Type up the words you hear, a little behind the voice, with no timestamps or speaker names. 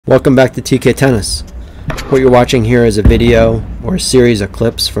Welcome back to TK Tennis. What you're watching here is a video or a series of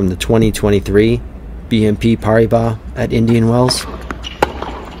clips from the 2023 BNB Paribas at Indian Wells.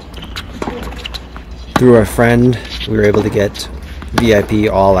 Through a friend, we were able to get VIP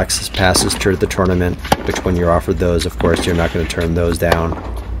all access passes to the tournament, which when you're offered those, of course, you're not going to turn those down.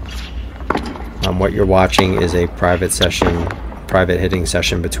 What you're watching is a private hitting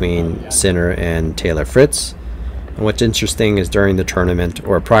session between Sinner and Taylor Fritz. And what's interesting is during the tournament,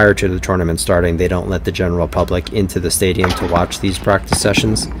 or prior to the tournament starting, they don't let the general public into the stadium to watch these practice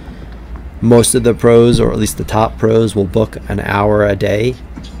sessions. Most of the pros, or at least the top pros, will book an hour a day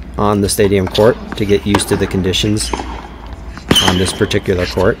on the stadium court to get used to the conditions on this particular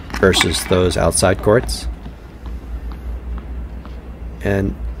court versus those outside courts.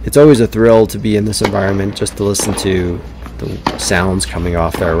 And it's always a thrill to be in this environment, just to listen to the sounds coming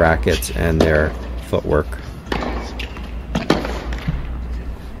off their rackets and their footwork.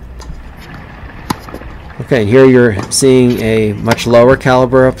 Okay, here you're seeing a much lower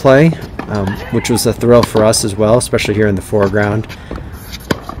caliber of play, which was a thrill for us as well, especially here in the foreground.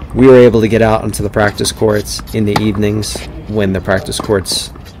 We were able to get out onto the practice courts in the evenings when the practice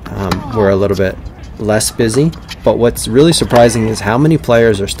courts were a little bit less busy. But what's really surprising is how many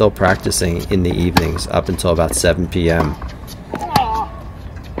players are still practicing in the evenings up until about 7 p.m.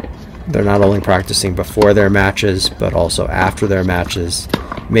 They're not only practicing before their matches, but also after their matches.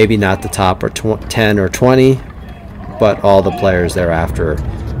 Maybe not the top or 10 or 20, but all the players thereafter.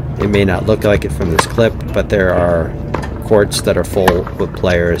 It may not look like it from this clip, but there are courts that are full with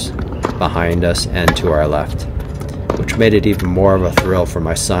players behind us and to our left, which made it even more of a thrill for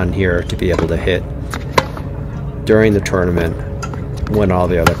my son here to be able to hit during the tournament when all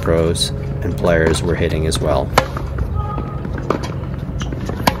the other pros and players were hitting as well.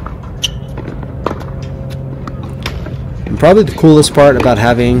 And probably the coolest part about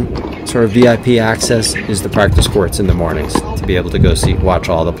having sort of VIP access is the practice courts in the mornings, to be able to go watch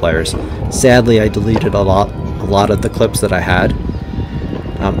all the players. Sadly, I deleted a lot of the clips that I had.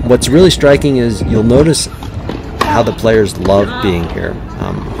 What's really striking is you'll notice how the players love being here.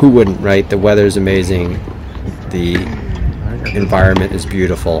 Who wouldn't, right? The weather's amazing, the environment is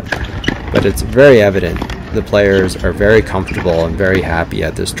beautiful, but it's very evident the players are very comfortable and very happy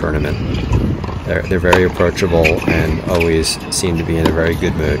at this tournament. They're very approachable and always seem to be in a very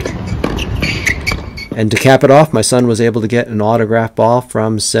good mood. And to cap it off, my son was able to get an autograph ball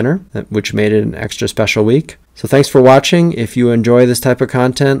from Sinner, which made it an extra special week. So thanks for watching. If you enjoy this type of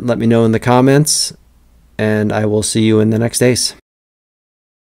content, let me know in the comments, and I will see you in the next days.